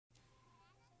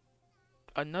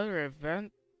Another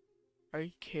event? Are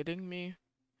you kidding me?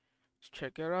 Let's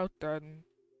check it out then.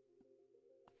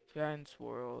 Fans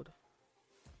World.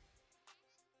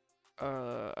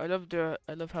 I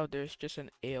love how there's just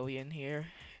an alien here.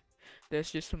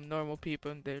 There's just some normal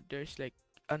people and there's like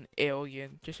an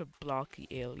alien, just a blocky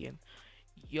alien.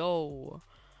 Yo,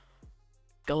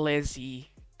 glizzy,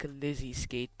 glizzy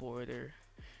skateboarder.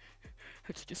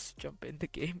 Let's just jump in the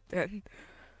game then.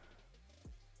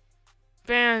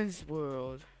 Vans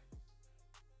World.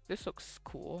 This looks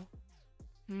cool.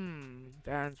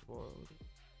 Vans World.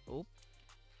 Oh,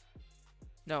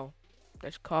 no.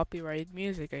 That's copyright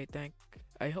music, I think.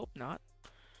 I hope not.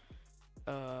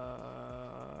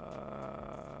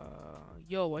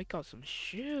 Yo, I got some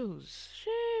shoes.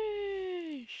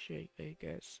 Sheesh, I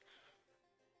guess.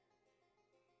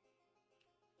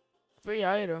 Free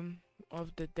item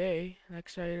of the day.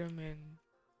 Next item in.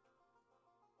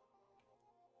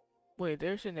 Wait,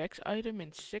 there's a next item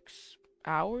in 6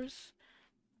 hours?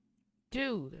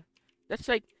 Dude, that's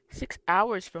like 6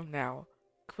 hours from now.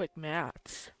 Quick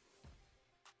maths.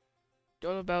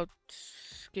 All about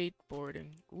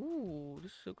skateboarding. Ooh,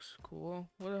 this looks cool.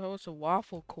 What the hell is a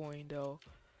waffle coin though?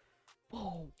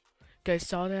 Whoa, guys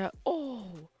saw that?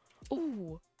 Oh,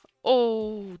 ooh,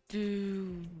 oh,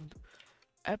 dude.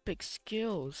 Epic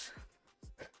skills.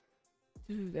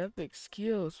 Dude, epic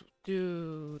skills,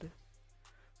 dude.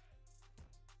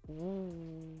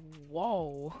 Ooh,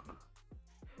 whoa.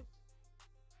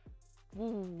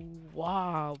 Ooh,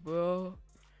 wow, bro.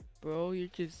 Bro, you're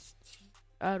just,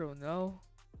 I don't know.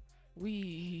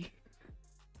 We,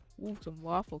 ooh, some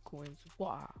waffle coins.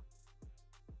 Wow.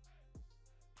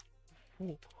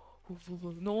 Ooh,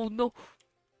 no, no.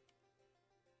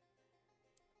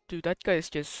 Dude, that guy's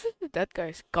just, that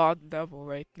guy's god level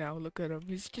right now. Look at him.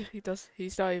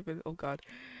 He's not even, oh god.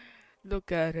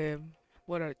 Look at him.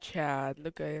 What a Chad.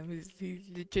 Look at him. He's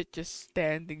legit just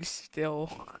standing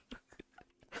still.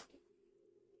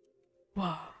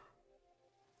 Wow.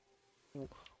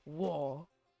 Whoa.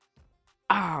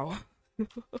 Ow.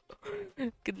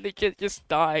 Could legit just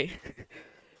die.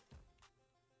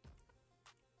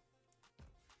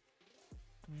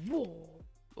 Whoa.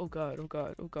 Oh god, oh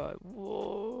god, oh god.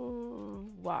 Whoa.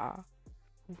 Wow.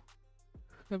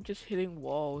 I'm just hitting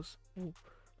walls. Ooh.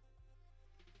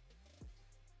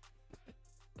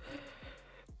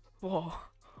 Whoa.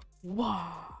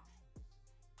 Wow.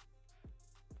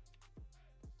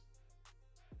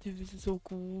 Dude, this is so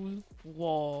cool.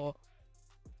 Whoa.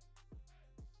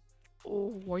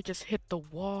 Oh, I just hit the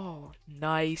wall.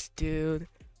 Nice, dude.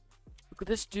 Look at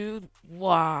this dude.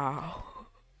 Wow.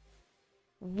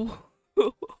 Whoa.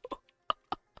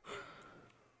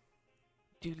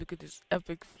 Dude, look at this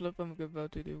epic flip I'm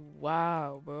about to do.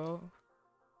 Wow, bro.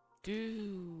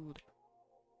 Dude.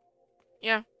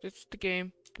 Yeah, this is the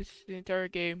game. This is the entire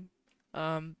game.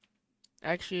 Um,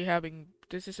 actually having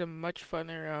this is a much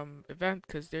funner event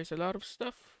because there's a lot of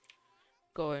stuff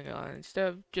going on instead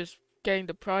of just getting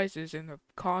the prizes and a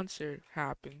concert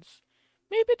happens.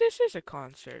 Maybe this is a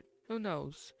concert. Who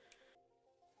knows?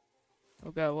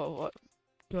 Okay,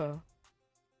 uh,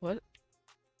 what?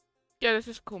 Yeah, this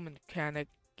is a cool mechanic.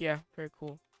 Yeah, very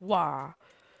cool. Wow.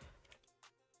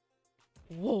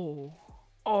 Whoa.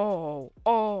 Oh,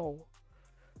 oh.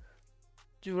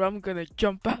 Dude, I'm gonna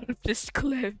jump out of this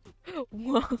cliff.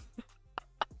 Wow.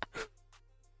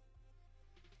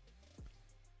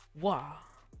 Wow.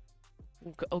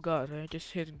 Oh god, I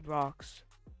just hit rocks.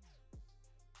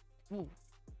 Ooh.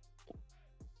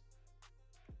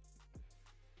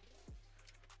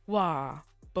 Wow.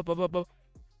 Bu.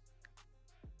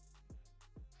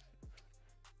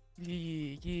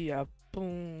 Yeah, yeah,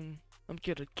 boom. I'm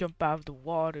gonna jump out of the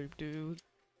water, dude.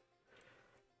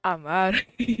 I'm out of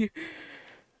here.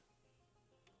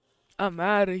 I'm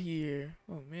out of here.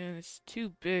 Oh man, it's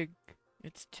too big.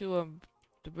 It's too,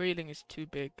 the railing is too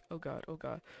big. Oh god, oh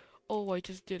god. Oh, I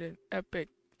just did an epic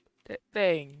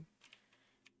thing.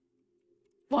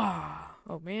 Wow.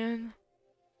 Oh man.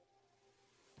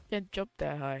 Can't jump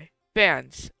that high.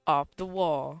 Fans off the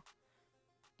wall.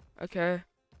 Okay.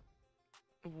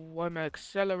 Why am I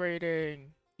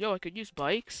accelerating? Yo, I could use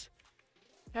bikes?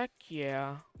 Heck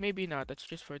yeah. Maybe not, that's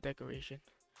just for decoration.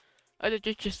 I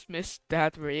just missed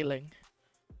that railing.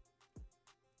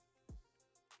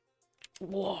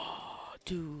 Whoa,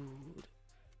 dude.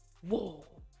 Whoa.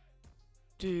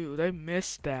 Dude, I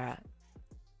missed that.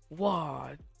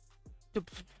 Wow.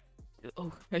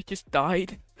 Oh, I just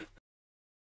died.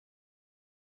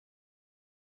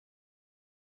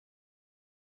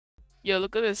 Yo,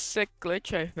 look at this sick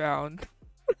glitch I found.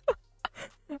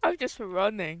 I'm just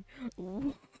running.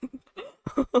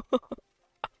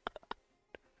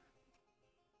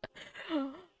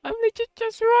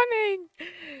 just running.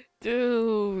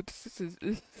 Dude, this is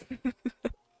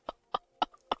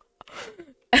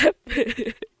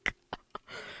epic.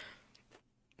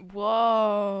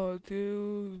 Whoa,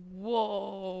 dude.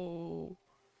 Whoa.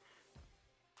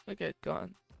 Okay,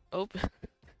 gone. Open.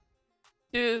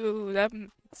 Dude,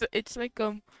 it's like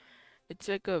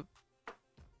a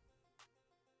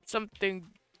something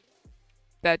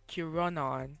that you run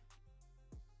on.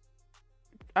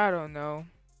 I don't know,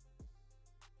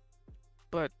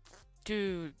 but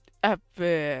dude,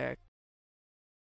 epic.